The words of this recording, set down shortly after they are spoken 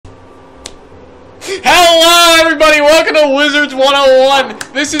Hello everybody, welcome to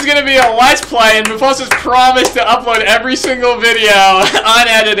Wizards101. This is going to be a Let's Play, and Mufasa's promised to upload every single video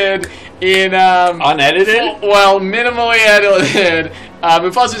unedited in, unedited? Well, minimally edited.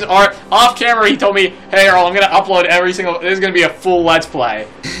 Mufasa's off camera, he told me, hey Earl, I'm going to upload every single, this is going to be a full Let's Play.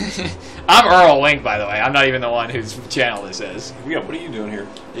 I'm Earl Link, by the way, I'm not even the one whose channel this is. Yeah, what are you doing here?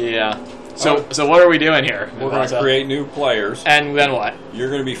 Yeah. So what are we doing here? We're going to create new players. And then what? You're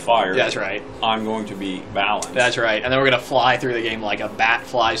going to be fired. That's right. I'm going to be balanced. That's right. And then we're going to fly through the game like a bat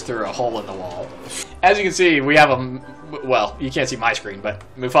flies through a hole in the wall. As you can see, we have a... Well, you can't see my screen, but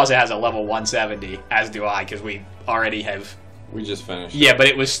Mufasa has a level 170, as do I, because we already have... We just finished. Yeah, but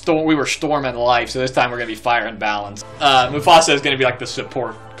it was we were Storm and Life, so this time we're going to be Fire and Balance. Mufasa is going to be like the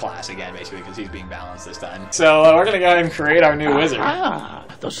support class again, basically, because he's being balanced this time. So we're going to go ahead and create our new wizard. Ah,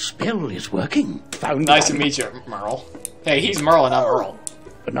 the spell is working. Found nice to meet you, Merle. Hey, he's Merle and I'm Earl.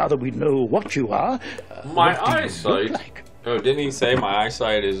 But now that we know what you are, my what do you eyesight. look like? Oh, didn't he say my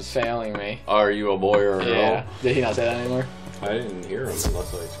eyesight is failing me? Are you a boy or a girl? Yeah. Did he not say that anymore? I didn't hear him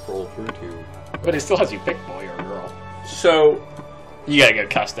unless I scroll through to. But it still has you pick boy or girl. So. You gotta go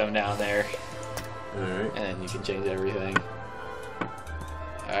custom down there. Alright. And then you can change everything.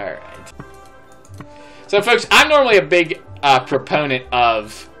 Alright. So folks, I'm normally a big proponent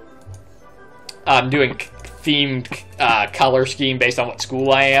of doing themed color scheme based on what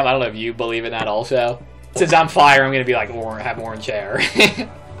school I am. I don't know if you believe in that also. Since I'm Fire, I'm gonna be like have orange hair.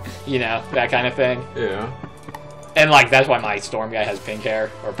 You know, that kind of thing. Yeah. And like that's why my Storm guy has pink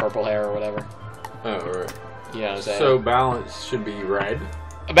hair or purple hair or whatever. Oh, right. You know what I'm saying? So balance should be red.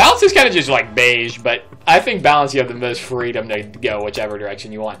 Balance is kind of just like beige, but I think balance you have the most freedom to go whichever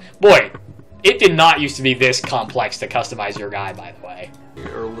direction you want. Boy, it did not used to be this complex to customize your guy, by the way.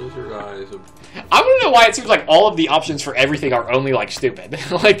 Your lizard eyes. I don't know why it seems like all of the options for everything are only like stupid.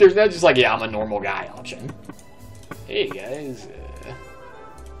 Like there's no just like, yeah, I'm a normal guy option. Hey guys.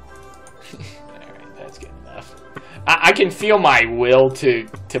 Alright, that's good enough. I can feel my will to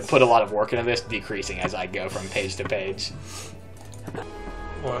put a lot of work into this decreasing as I go from page to page.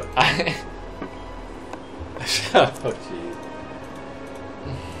 What? Oh,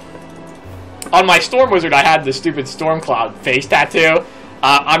 jeez. On my Storm Wizard, I had the stupid Storm Cloud face tattoo.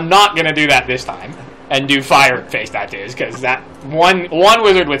 I'm not gonna do that this time and do Fire face tattoos because that one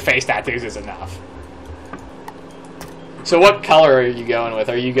wizard with face tattoos is enough. So what color are you going with?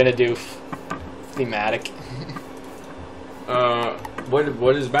 Are you gonna do thematic?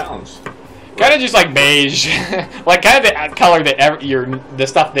 What is balance? Kind of just like beige, like kind of the color that the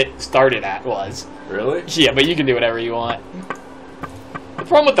stuff that started at was. Really? Yeah, but you can do whatever you want. The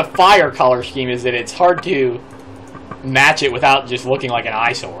problem with the Fire color scheme is that it's hard to match it without just looking like an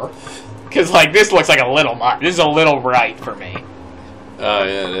eyesore. Because like this looks like a little much. This is a little bright for me. Oh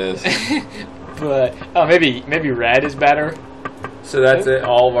yeah, it is. But oh, maybe red is better. So that's it.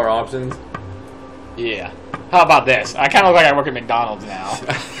 All of our options. Yeah. How about this? I kind of look like I work at McDonald's now.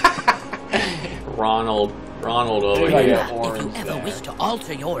 Ronald over Like here. orange If you ever wish to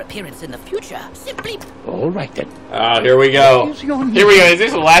alter your appearance in the future, simply... All right then. Oh, here we go. Here's your Here we go. Is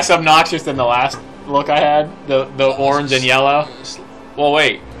this less obnoxious than the last look I had? The orange and yellow? Well,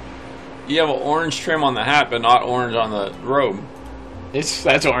 wait. You have an orange trim on the hat, but not orange on the robe.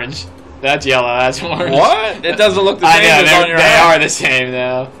 That's orange. That's yellow. That's orange. What? It doesn't look the I same know, as on your they hat. are the same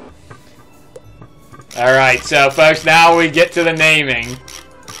though. Alright, so folks, now we get to the naming.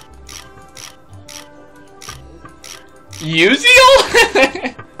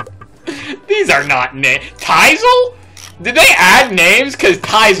 Uziel? These are not names. Tizel? Did they add names? Because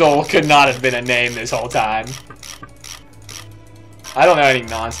Tizel could not have been a name this whole time. I don't know any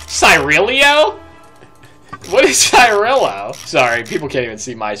nonsense. Cyrilio? What is Cyrillo? Sorry, people can't even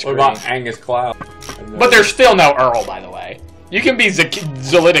see my screen. What about Angus Cloud? But there's still no Earl, by the way. You can be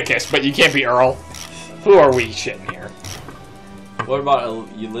Zoliticus, but you can't be Earl. Who are we shitting here? What about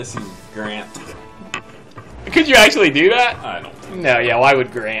Ulysses Grant? Could you actually do that? I don't think. No, yeah, why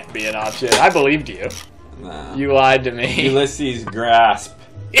would Grant be an option? I believed you. Nah. You lied to me. Ulysses Grasp.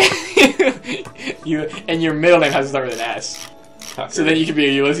 And your middle name has to start with an S. So then you could be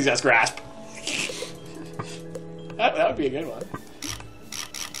a Ulysses S. Grasp. That would be a good one.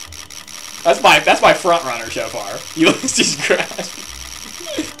 That's my front runner so far. Ulysses Grasp.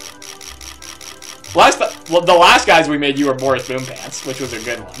 The last guys we made, you were Boris Boompants, which was a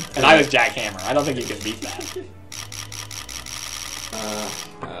good one, and I was Jack Hammer. I don't think you can beat that.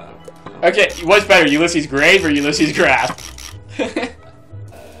 Okay, what's better, Ulysses Grave or Ulysses Grasp?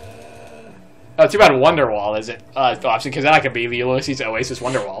 Oh, too bad Wonderwall isn't the option, because then I could be the Ulysses Oasis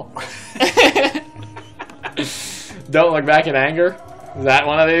Wonderwall. Don't look back in anger. Is that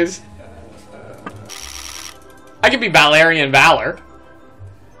one of these? I could be Valerian Valor.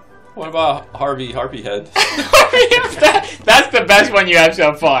 What about Harvey Harpy Head? That's the best one you have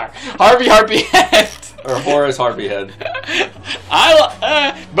so far. Harvey Harpy Head. Or Horace Harpy Head.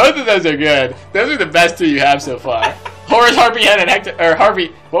 Both of those are good. Those are the best two you have so far. Horace Harpy Head and Hector, or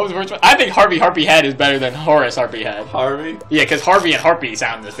Harvey. What was the first one? I think Harvey Harpy Head is better than Horace Harpy Head. Harvey? Yeah, because Harvey and Harpy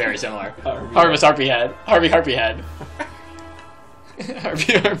sound very similar. Harvey Harpy Head. Harvey Harpy Head.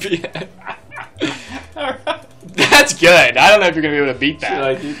 Harvey Harpy Head. That's good. I don't know if you're gonna be able to beat that. Should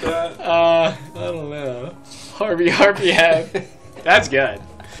I keep that? I don't know. Harvey Harpy Head. That's good.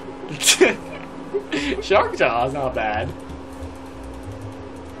 Shark Jaw's not bad.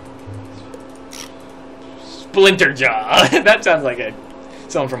 Splinter Jaw. That sounds like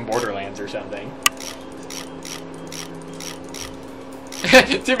someone from Borderlands or something.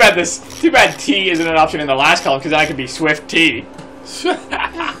 Too bad T isn't an option in the last column because I could be Swift T.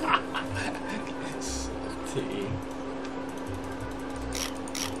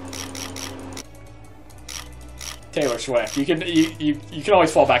 Taylor Swift. You can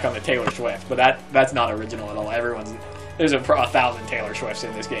always fall back on the Taylor Swift, but that's not original at all. There's 1,000 Taylor Swifts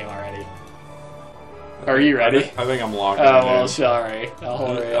in this game already. Are you ready? I think I'm locked. Oh well, sorry. I'll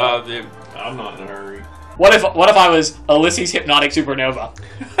hold it. Dude, I'm not in a hurry. What if I was Ulysses Hypnotic Supernova?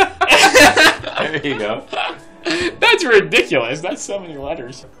 There you go. That's ridiculous. That's so many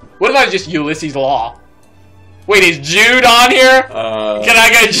letters. What if I was just Ulysses Law? Wait, is Jude on here? Can I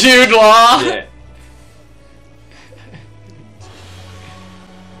get Jude Law? Yeah.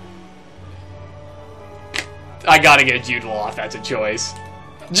 I gotta get Jude Law if that's a choice.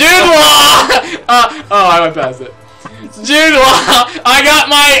 Jude Law! Oh, I went past it. Jude Law! I got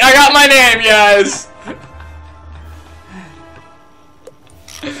my name, yes!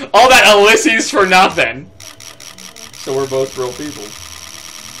 All that Ulysses for nothing. So we're both real people.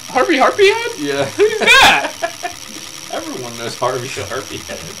 Harvey Harpy Head? Yeah. Who's that? Everyone knows Harvey Harpy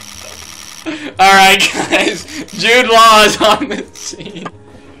Head. Alright, guys. Jude Law is on the scene.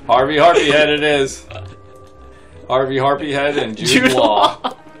 Harvey Harpy Head it is. Harvey Harpy Head and Jude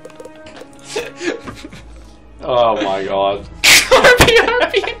Law. Oh my god. Harvey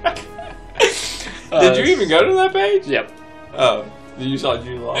Harpy Head. Did you even go to that page? Yep. Oh. You saw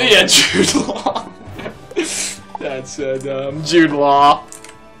Jude Law? Yeah, Jude Law. That's so dumb. Jude Law.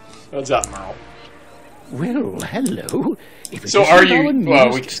 What's up, Merle? Well, hello. So are you...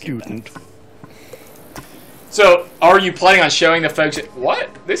 Well, student. So, are you planning on showing the folks... What?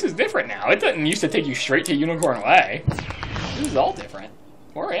 This is different now. It doesn't used to take you straight to Unicorn Way. This is all different.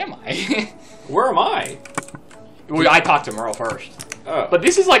 Where am I? Where am I? Well, I talked to Merle first. Oh. But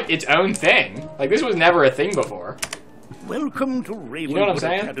this is like its own thing. Like, this was never a thing before. Welcome to Ravenwood. You know what I'm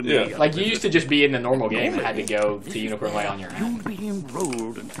saying? Academy. Yeah. Like, you used to just be in the normal game and had to go to Unicorn Way on your own. You'll be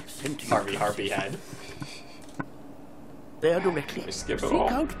enrolled and sent to Harvey Harpy Head. there directly. Skip it Seek all.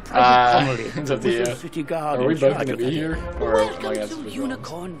 out Private Connolly it's up to with you. the city guard Are we in both charge going to of be that here? area. Or Welcome am I to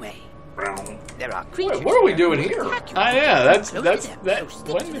Unicorn Way. There are creatures. Wait, what are we doing here? Ah, yeah, that's Close that. to them, so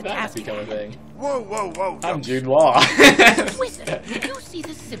stick When to did the that task become a at thing? Whoa. I'm Jude Law. Wizard, you see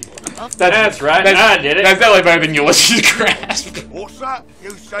the symbol above That's right. I did it. That's definitely better than Ulysses Grasp. What's that?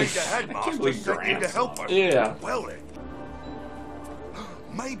 You say the headmaster believe sent you to Grant. help us? Yeah. Well then.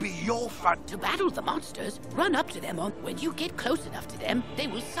 Maybe you're fat. To battle the monsters, run up to them when you get close enough to them, they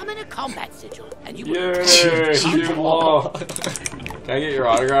will summon a combat sigil, and you will... Yay, Jude Law. Can I get your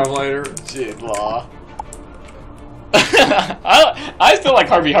autograph later? Jude Law. I still like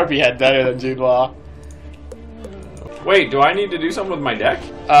Harvey Harpy Head better than Jude Law. Wait, do I need to do something with my deck?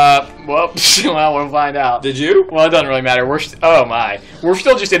 Well, we'll find out. Did you? Well, it doesn't really matter. Oh my, we're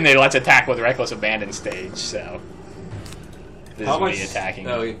still just in the let's attack with reckless abandon stage. So this How is much? me attacking.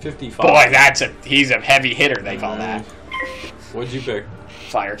 No, 55. Boy, he's a heavy hitter. They call that What'd you pick?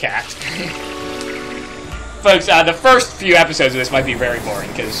 Fire Cat. Folks, the first few episodes of this might be very boring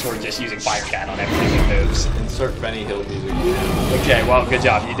because we're just using Fire Cat on everything that moves. Insert Benny Hill music. Okay, well, good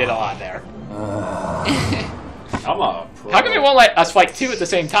job. You did a lot there. I'm a pro. How come it won't let us fight two at the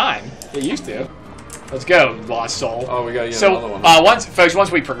same time? It used to. Let's go, Lost Soul. Oh, we got you So, another one.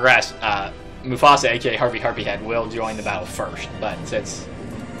 once we progress, Mufasa, aka Harvey Harpy Head, will join the battle first. But since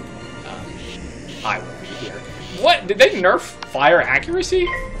I will be here, what did they nerf fire accuracy?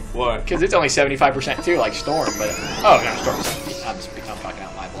 What? Because it's only 75% too, like Storm. But oh no, Storm's 70. I'm talking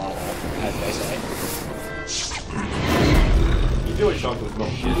out my blah hole, as they say. You do a chunk with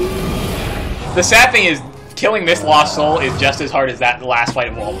milk shit. The sad thing is, killing this Lost Soul is just as hard as that last fight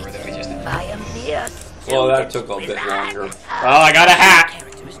of Wahlberg that we just did. I am here. Well, that took a bit longer. Well, I got a hat.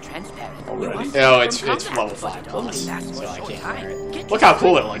 Character is transparent. Oh, already. No, it's level 5 plus, so I can't wear it. Look how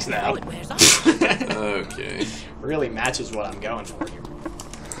cool it looks now. Okay. Really matches what I'm going for here.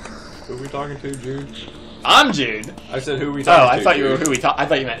 Who are we talking to, Jude? I'm Jude. I said who are we talking to? Oh, I thought you were Jude? I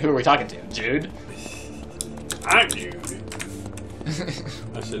thought you meant who are we talking to? Jude? I'm Jude.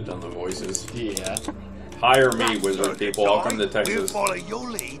 I should have done the voices. Yeah. Hire me, wizard people. Welcome to We'll Texas. follow your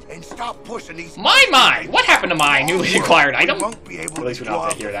lead and stop pushing these. My! What happened to my newly acquired item? We won't be able At least to we don't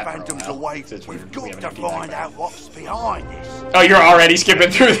have to drive hear the that for a phantoms while, away. since We've we got haven't to emptied find that out what's behind this. Oh, you're already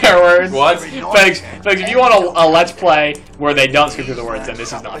skipping through their words? What? Folks, if you want a Let's Play where they don't skip through the words, then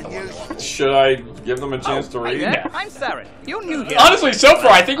this is not the one. Should I give them a chance to Hi read? there, Yeah. I'm Sarah. You're new here. Honestly, so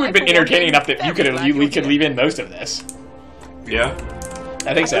far, I think we've been entertaining enough that we could leave in most of this. Yeah?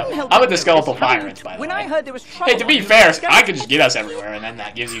 I think so. couldn't help I'm with but the skeletal notice how pirates, by the when way. I heard there was trouble Hey, to be on the fair, skeleton- I could just get us everywhere, and then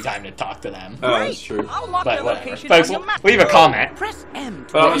that gives you time to talk to them. Oh, that's true. I'll mark But their whatever. location Folks, on your map. leave a comment. Press M.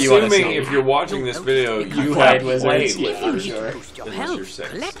 But I'm What you wanna assuming see? if you're watching this video, You you hide have wizards? played Yeah, I'm sure. unless you're 6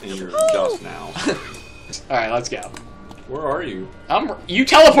 Collect and you're them. just now. Alright, let's go. Where are you? You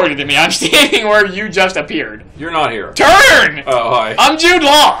teleported to me. I'm standing where you just appeared. You're not here. Turn! Oh, hi. I'm Jude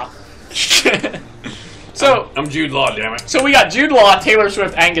Law! So, I'm Jude Law, damn it. so we got Jude Law, Taylor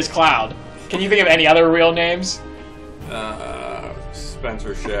Swift, Angus Cloud. Can you think of any other real names?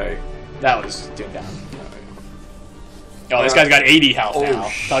 Spencer Shea. That was tuned down. Oh, this guy's got 80 health Oh, now.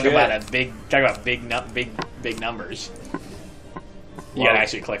 Talk shit. about big numbers. You Wow. gotta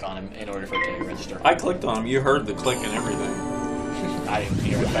actually click on him in order for it to register. I clicked on him. You heard the click and everything. I didn't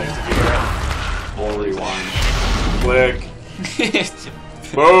hear it, but did you hear We'll rewind. Click. it?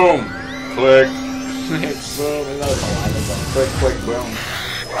 Boom. Click. Boom, another line, that's all. Click, click,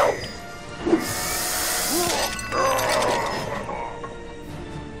 boom.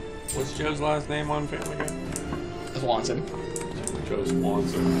 What's Joe's last name on Family Guy? Swanson. Joe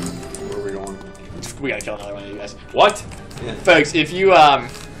Swanson. Where are we going? We gotta kill another one of you guys. What? Yeah. Folks, if you've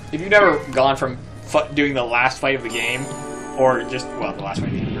never gone from doing the last fight of the game, or just, well, the last fight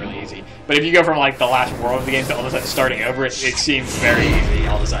of the game is really easy, but if you go from like the last world of the game to all of a sudden starting over, it seems very easy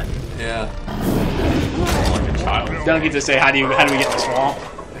all of a sudden. Yeah. Like a child. Don't get to say how do we get in the swamp.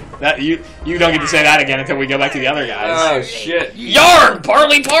 That you don't get to say that again until we go back to the other guys. Oh shit. Yarn,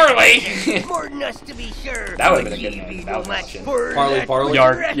 parley. More than us to be sure. That would've been a good name. That was an option. Parley, parley.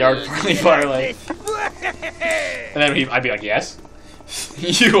 Yard, parley. And then I'd be like, yes.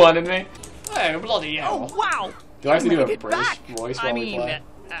 You wanted me? Hey, bloody hell. Oh, wow. Do I have to do Made a it British back. voice I while we mean, play?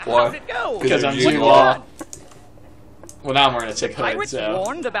 how'd it go? Because I'm Jude Jude Law. Law. Well, now I'm wearing a sick hood, Pirates so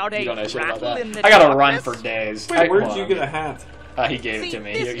warned about you a don't know shit about rattle that. in the I gotta run darkness. for days. Wait, where hold did you on. get a hat? He gave it See, to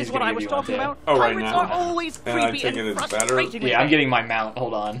me. this He's is what gonna I give was you one, talking too. about. Oh, right Pirates now. are always And I creepy take it and it's better? frustrated. Yeah, I'm getting my mount.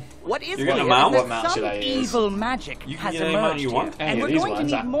 Hold on. What is You're getting a clear mount? is What that mount should some I use? evil magic You can has get any mount emerged you here, want. Any and of we're these going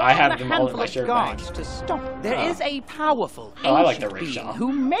ones. to need more I have than a them all in handful my of shirt guards bag. to stop it. There Oh. is a powerful Oh, I like the ancient being rickshaw.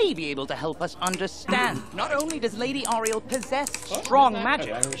 who may be able to help us understand. Not only does Lady Ariel possess strong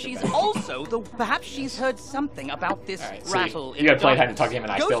magic, Okay, she's also the. Perhaps she's heard something about this Alright, so rattle. you gotta play time to talk to him,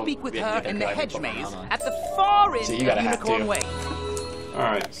 and I Go still speak with didn't her think in I the could hedge put my maze mount on. at the far end So you gotta of have Unicorn to. Way.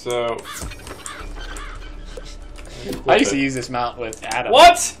 Alright, so. I used to use this mount with Adam.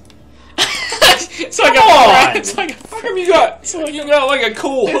 What? It's like Come on! It's like How come you got like a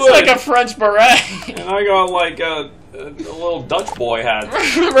cool hood? it's like a French beret. and I got like a little Dutch boy hat.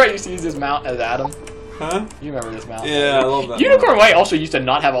 Remember I used to use this mount as Adam? Huh? You remember this mount? Yeah, I love that. Unicorn Way also used to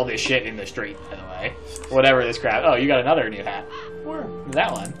not have all this shit in the street, by the way. Whatever this crap. Oh, you got another new hat. Where?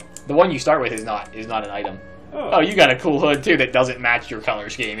 That one. The one you start with is not an item. Oh, Oh, you got a cool hood too that doesn't match your color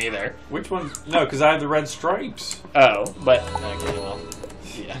scheme either. which one? No, because I have the red stripes. Oh, but okay, well,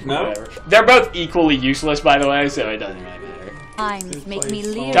 yeah, No? whatever. They're both equally useless, by the way, so it doesn't really matter. Times make me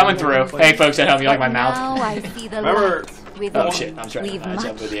leer. Coming through. Hey, folks at home, you like my But mouth? Now I see the Remember- light. With Oh you. shit, I'm trying to We've match much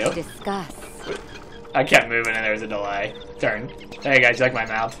up with to you. discuss. I kept moving and there was a delay. Turn. Hey guys, you like my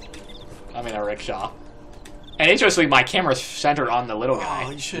mouth? I'm in a rickshaw. And interestingly, my camera's centered on the little guy.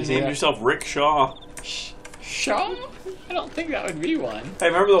 Oh, you should see name that? yourself Rick Shaw. Shaw? I don't think that would be one. Hey,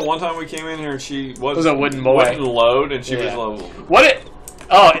 remember the one time we came in here and she was a wooden boy. wouldn't load and she Yeah. was like, What it?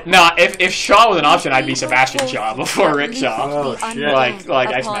 Oh no! If Shaw was an option, I'd be Sebastian Shaw before Rick Shaw. Oh, shit. Like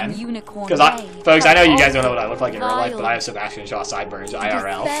Iceman. Because folks, I know you guys don't know what I look like in real life, but I have Sebastian Shaw sideburns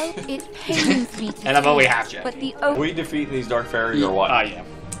IRL, It pains me to and I'm only say, half Jet. but the we defeating these dark fairies or what? Oh yeah.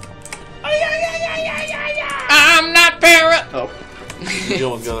 I'm not para. Oh. You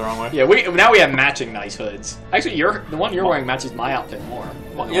dealing go the wrong way? Yeah, now we have matching nice hoods. Actually, the one you're wearing matches my outfit more.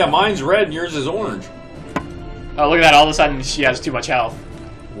 Yeah, mine's red and yours is orange. Oh, look at that! All of a sudden, she has too much health.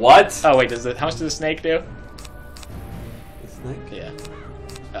 What? Oh wait, how much does the snake do? The snake? Yeah.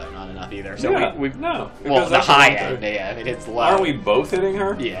 Oh, not enough either. either. So Yeah, we no. well, because the that's high what I'm end, yeah. If it hits low, Aren't we both hitting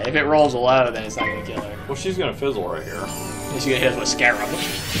her? yeah. If it rolls low, then it's not gonna kill her. Well, she's gonna fizzle right here. She's gonna hit us with Scarab.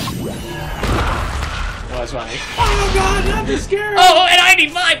 Well, that's funny. Oh god, not the Scarab! Oh, and I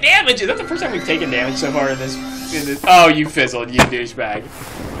need 5 damage. Is that the first time we've taken damage so far in this? Oh, you fizzled, you douchebag.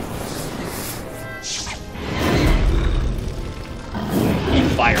 Eat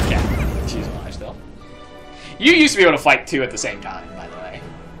Fire Cat. She's alive still. You used to be able to fight 2 at the same time, by the way.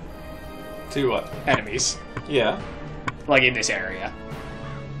 2 what? Enemies. Yeah. Like in this area.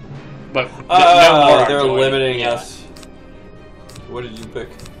 But no more they're joining. limiting Yeah. us. What did you pick?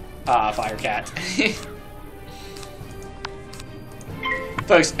 Fire Cat.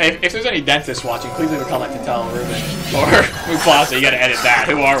 Folks, if there's any dentists watching, please leave a comment to tell Ruben or Mufasa. You gotta edit that.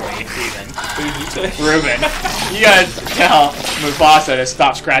 Who are we, even? Who did you say? Ruben. You gotta tell Mufasa to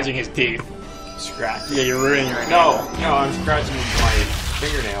stop scratching his teeth. Scratch. Yeah, you're ruining your enamel. No, I'm scratching my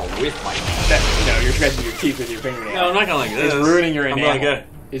fingernail with my teeth. No, you're scratching your teeth with your fingernail. No, I'm not going like this. It's ruining your I'm enamel. going like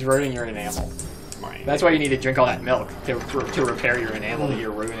It's ruining your enamel. Right. That's why you need to drink all that milk to repair your enamel that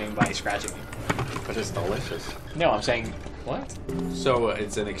you're ruining by scratching it. But it's delicious. No, I'm saying what? So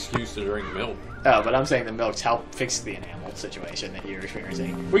it's an excuse to drink milk. Oh, but I'm saying the milk's help fix the enamel situation that you're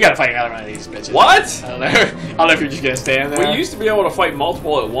experiencing. We gotta fight another one of these bitches. What? I don't know. I don't know if you're just gonna stand there. We used to be able to fight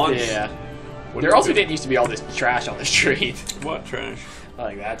multiple at once. Yeah. What There also didn't used to be all this trash on the street. What trash?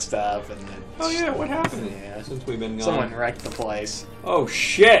 Like that stuff and then... Oh yeah, what happened? Yeah. Since we've been gone. Someone wrecked the place. Oh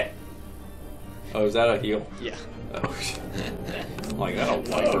shit! Oh, is that a heal? Yeah. Oh shit. I'm like, that'll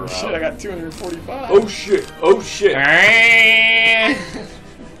wipe her Oh shit, out. I got 245. Oh shit! Oh shit!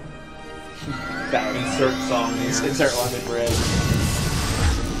 That was Insert song here. insert London Bridge.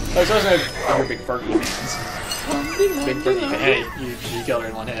 Oh, so those are big Fergie fans. Big Fergie fan. Hey, you killed her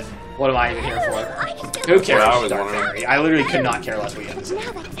in one hit. What am I even here for? Who cares? Yeah, I was Dark wondering. Fairy. I literally could not care less what you had to say.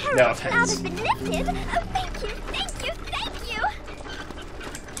 No offense. Thank you.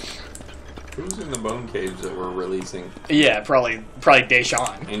 Who's in the bone cage that we're releasing Yeah, probably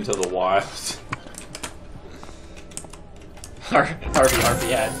Deshaun. into the wild? Harvey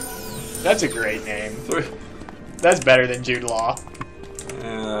Head. That's a great name. That's better than Jude Law.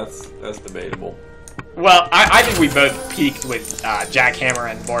 Yeah, that's debatable. Well, I think we both peaked with Jack Hammer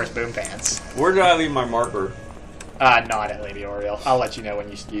and Boris Boompants. Where did I leave my marker? Not at Lady Oriole. I'll let you know when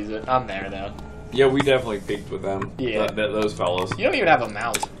you should use it. I'm there, though. Yeah, we definitely peaked with them. Yeah. Those fellas. You don't even have a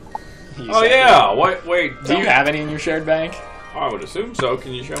mount. Oh yeah! Wait. Do you have any in your shared bank? I would assume so.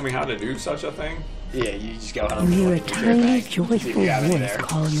 Can you show me how to do such a thing? Yeah, you just go home and Hear a look at your shared tiny, bank. See joyful if you have any voice there.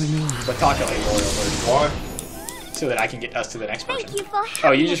 calling your name. But talk to Lady Oriole first, Why? so that I can get us to the next person. Thank you for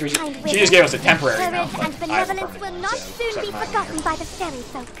Oh, you having just us, kind she wizard. just gave us a temporary Courage mount. and but I have a benevolence permanent will one, not so soon suck be mine forgotten here. by the fairy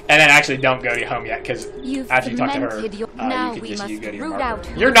folk. And then actually don't go to home yet, because You've after you talk to her, cemented your- now you can we just must go to your root marker.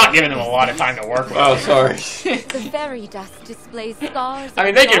 out You're not giving them a lot of time to work with. Oh, sorry. The fairy dust displays scars. I mean,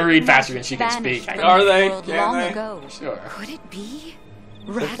 of they can dark read faster magic than she can vanished speak. from Are the they? world Can long they? ago. Sure. Could it be?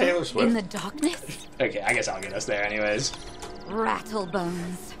 Taylor Rattle Swift? in the darkness? Okay, I guess I'll get us there anyways. Rattle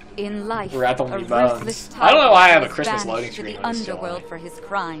bones. In life, Rattle me a bones. ruthless I don't know why I have a tyrant Christmas was loading banished to screen the when it's underworld July. for his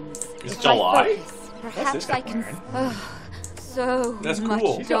crimes. It's If I July? focus, What's perhaps this I guy can. wearing? So That's much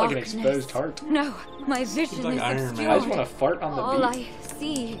cool. She's got like an darkness. exposed heart. No, my vision like is Iron Man. obscured. I just want to fart on the All beat. I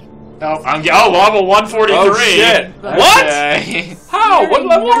see. Oh, well, I'm a 143. Oh, shit. What? Okay. How? What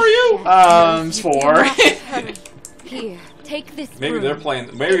level are you? 4. Hurry. Here, take this. Maybe broom. they're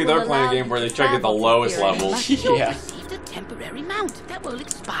playing. Maybe It they're will playing a allow game where they you to try to get the travel to lowest here. levels. You've Yeah. received a temporary mount that will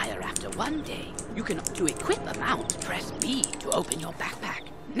expire after one day. You can, to equip a mount, press B to open your backpack.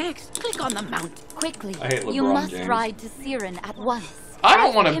 Next, click on the mount. Quickly, I hate you LeBron must James. ride to Siren at once. I don't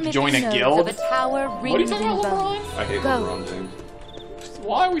As wanna image join a nodes guild. Of a tower What are you ringed talking in about, bone. LeBron? I hate Go. LeBron James.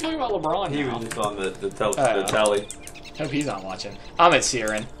 Why are we talking about LeBron He now? was just on the Oh. tally. Hope he's not watching. I'm at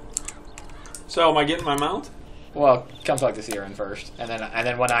Siren. So, am I getting my mount? Well, come talk to Siren first, and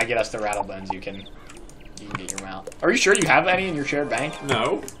then when I get us to Rattlebones, you can get your mount. Are you sure you have any in your shared bank?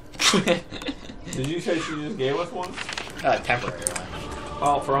 No. Did you say she just gave us one? Temporary one.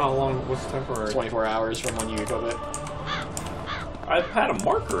 Well, for how long? What's temporary? 24 hours from when you equip it. I've had a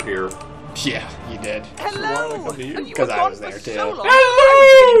marker here. Yeah, you did. Hello! come to you? And you 'Cause were I gone was for there, too. so long, Hello! I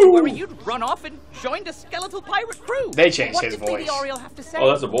was beginning to worry you'd run off and joined a skeletal pirate crew. They changed what his did Lady voice. Oriole have to say? Oh,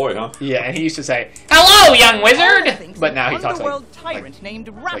 that's a boy, huh? Yeah, and he used to say, "Hello, young Oriole wizard," thinks but now an he talks underworld like tyrant named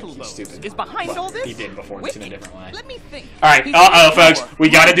he's Rattlebones stupid. is behind Well, all this. he did before, just in a Wicked. different way. Let me think. All right, He's folks, we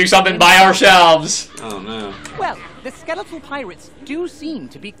got to do something by ourselves. Oh no. Well, the skeletal pirates do seem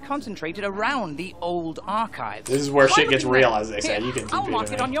to be concentrated around the old archives. This is where Try shit gets looking real, there. as they say. Here, You can I'll TP mark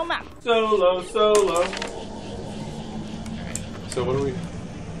to it me. on your map. Solo. So what do we?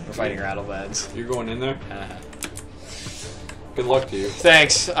 We're fighting rattlebeds. You're going in there? Uh-huh. Good luck to you.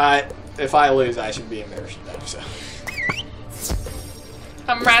 Thanks. If I lose, I should be embarrassed. So.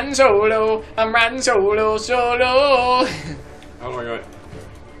 I'm riding solo. I'm riding solo. How do I go?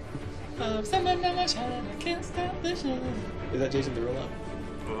 Is that Jason Derulo?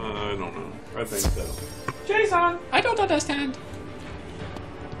 I don't know. I think so. Jason! I don't understand.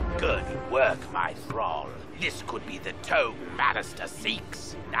 Good work, my thrall. This could be the tome Bannister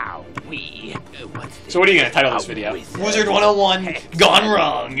seeks. Now we... what's this? So what are you going to title this video? Wizard101 Gone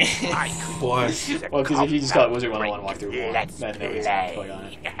Wrong. Why? Well, because if you just call it Wizard101 Walkthrough 1, then nobody's going to click on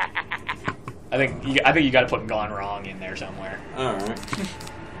it. I think you got to put Gone Wrong in there somewhere. Alright.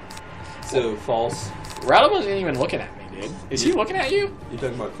 So, false. Rattlebuns ain't even looking at me, dude. Is he looking at you? You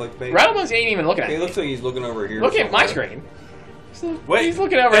talking about clickbait? Rattlebuns ain't even looking at me. It looks like he's looking over here. Look at my screen. Wait. He's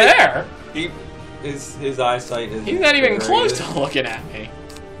looking over there. His eyesight is... He's not even close to looking at me.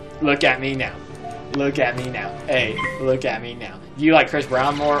 Look at me now. Look at me now. Hey, look at me now. Do you like Chris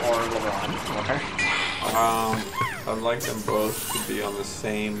Brown more or LeBron more? I'd like them both to be on the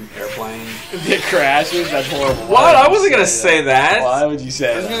same airplane. If it crashes, that's horrible. What? I wasn't gonna say that. Why would you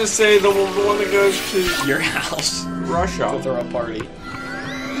say I was that? gonna say the one that goes to Your house. Russia. To throw a party. Well,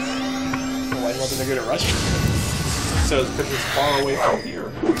 why do you want them to go to Russia? So it's because it's far away from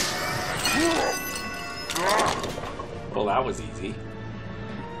here. Well, that was easy.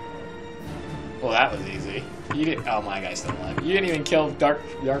 Well, that was easy. You didn't. Oh, my guy's still alive. You didn't even kill Dark.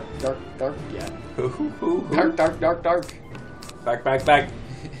 Yeah. Dark. Back.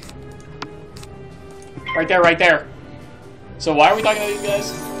 Right there. So why are we talking to these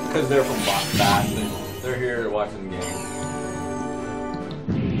guys? Because they're from Boston. They're here watching the game.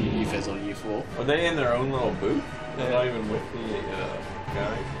 You fizzle, you fool. Are they in their own little booth? They're not even with the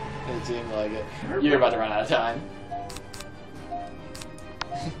guys. It seemed like it. You're about to run out of time.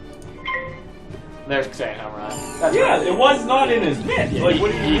 They're saying home run. That's right. It was not in his mitt. Yeah, Like,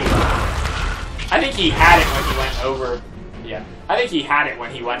 what do you mean? I think he had it when he went over. Yeah, I think he had it when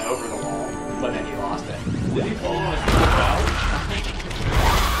he went over the wall, but then he lost it. Did he fall on his crowd?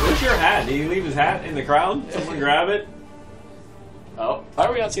 Where's your hat? Did he leave his hat in the crowd? Someone grab it? Oh, why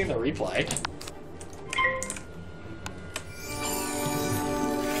are we not seeing the replay?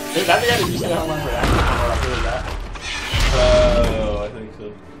 Is that the guy that you said home run for that? Or who was that? Oh, I think so.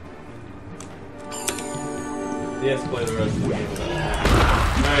 He has to play the rest of the game without that.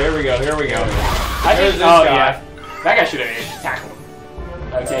 Alright, here we go. I think, yeah. That guy should have tackled him.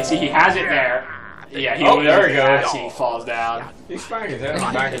 Okay, see, he has it there. Yeah, he loses there he it. goes. He falls down. He's smacking his head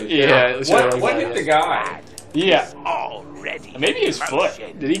on the back of his Yeah. What hit the guy? Yeah. Already. Maybe his foot.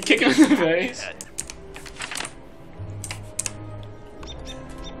 Did he kick him in the face?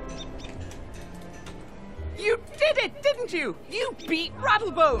 You did it, didn't you? You beat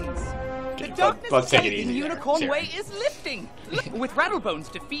Rattlebones. The darkness let's take it in easy Unicorn there. Way is lifting. Look, with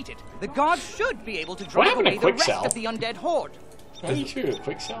Rattlebones defeated, the guards should be able to What drive happened to away the rest Quicksell? of the undead horde. Are you true?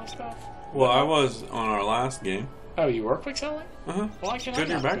 Quick sell stuff? Well, I was on our last game. Oh, you were quick selling? Uh-huh. Why can Go I to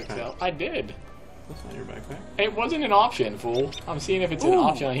your not backpack. quick sell? I did. That's not your backpack. It wasn't an option, fool. I'm seeing if it's an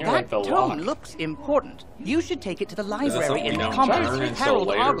option on here, that like the tome lock. looks important. You should take it to the that library something in we the don't commons. turn until Harold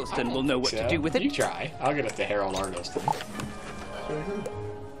later? Argylston will know what to do with it. You try. I'll get it to Harold Argylston.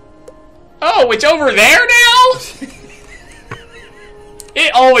 Oh, it's over there now?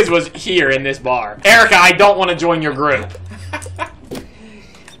 It always was here in this bar. Erica, I don't want to join your group.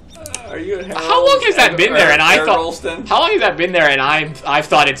 Are you at Harold? How long has that been there? And I thought. Argylston? How long has that been there? And I've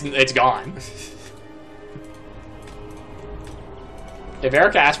thought it's gone. If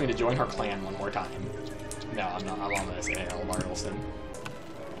Erica asked me to join her clan one more time, no, I'm not. I'm gonna say Harold Argylston.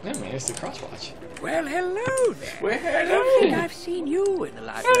 No, man, it's the Crosswatch. Well, hello there. Well, I hello. think I've seen you in the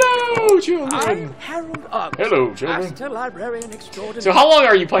library. Hello, children. I'm Harold Argylston. Hello, children. Master librarian extraordinary. So, how long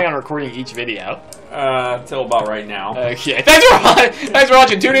are you planning on recording each video? Till about right now. Okay, thanks for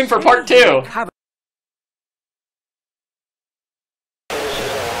watching. Tune in for part 2.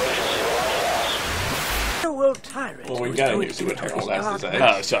 Tyrant. Well, we gotta do see what Harold has to say.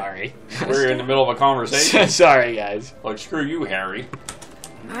 Oh, sorry. We're in the middle of a conversation. Sorry, guys. Like, screw you, Harry.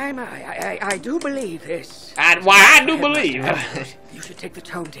 I do believe this. And why I do believe. You should take the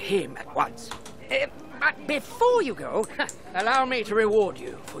tome to him at once. But before you go, allow me to reward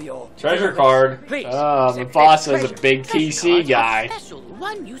you for your Treasure card. Please. Oh, the boss is a big TC guy. Special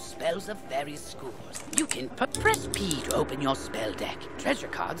 1 use spells of various schools. You can press P to open your spell deck. Treasure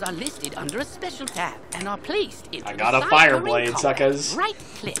cards are listed under a special tab and are placed into I got a side fire covering blade, column. suckers.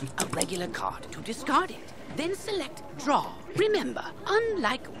 Right-click a regular card to discard it. Then select Draw. Remember,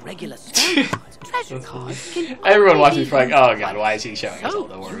 unlike regular spell cards, treasure cards can Everyone only watching is be like, used oh once. god, why is he showing us all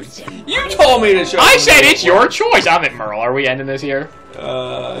the So, words? use them You told me to show I them said the it's your words. choice. I'm at Merle. Are we ending this here?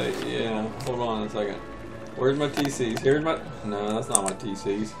 Yeah. Hold on a second. Where's my TCs? Here's my... No, that's not my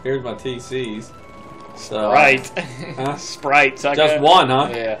TCs. Here's my TCs. So... Right. Huh? Sprite, sucker. Just one, huh?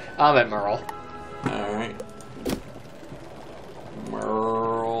 Yeah, I'm at Merle. Alright.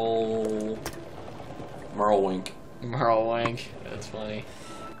 Merle Wink. Merle Wink. That's funny.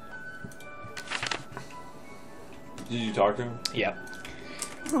 Did you talk to him? Yep.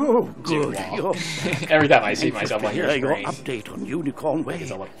 Oh, Jude good. Law. You're Every time I see anxious myself to on your hear your screen, update on Unicorn Way.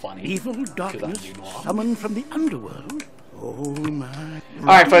 it's a little funny. Evil I'm darkness Jude Law. summoned from the underworld. Oh my.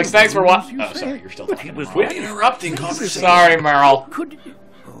 Alright, folks, thanks for watching. You Oh, say? sorry, you're still But talking. he was Merle. Interrupting conversation. Sorry, Merle. Could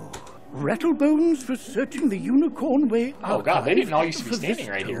Rattlebones for searching the Unicorn Way Oh god, they didn't all used to be for this standing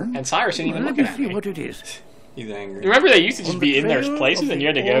right here. stone? And Cyrus isn't even Let looking me at see me. what it is. He's angry. Remember they used to just On be the in their trail places of and the you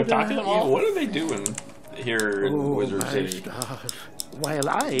had to go order- talk to them Yeah, all? what are they doing here in Oh, Wizard my City? stars. While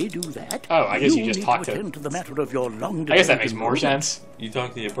I do that, Oh, I guess you just need talk to- attend to the matter of your long I guess that makes more sense. You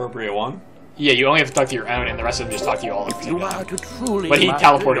talk the appropriate one? Yeah, you only have to talk to your own, and the rest of them just talk to you all at the If same you are time. to truly But he master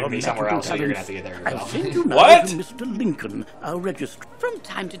teleported your me somewhere magical else, so you're gonna have to get talents, there I'll yourself. send you now What? to Mr. Lincoln, our registrar. From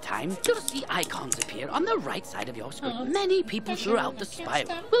time to time, you'll see icons appear on the right side of your screen. Many people throughout the spiral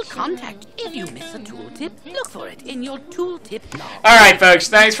will contact. If you miss a tooltip, look for it in your tooltip log. Alright, folks,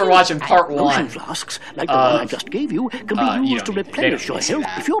 thanks for watching part Potion 1. flasks, like the one I just gave you, can be you used to don't need- they replenish don't your need to see health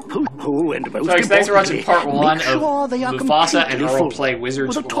that. if you're oh, and most Folks, thanks for watching importantly, part 1 make sure of they are Mufasa and completely Earl full, Play with a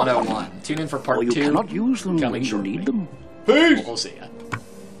top. Wizard101. Tune in for part Or you 2. cannot use them coming when you shortly. need them. Peace! We'll see ya.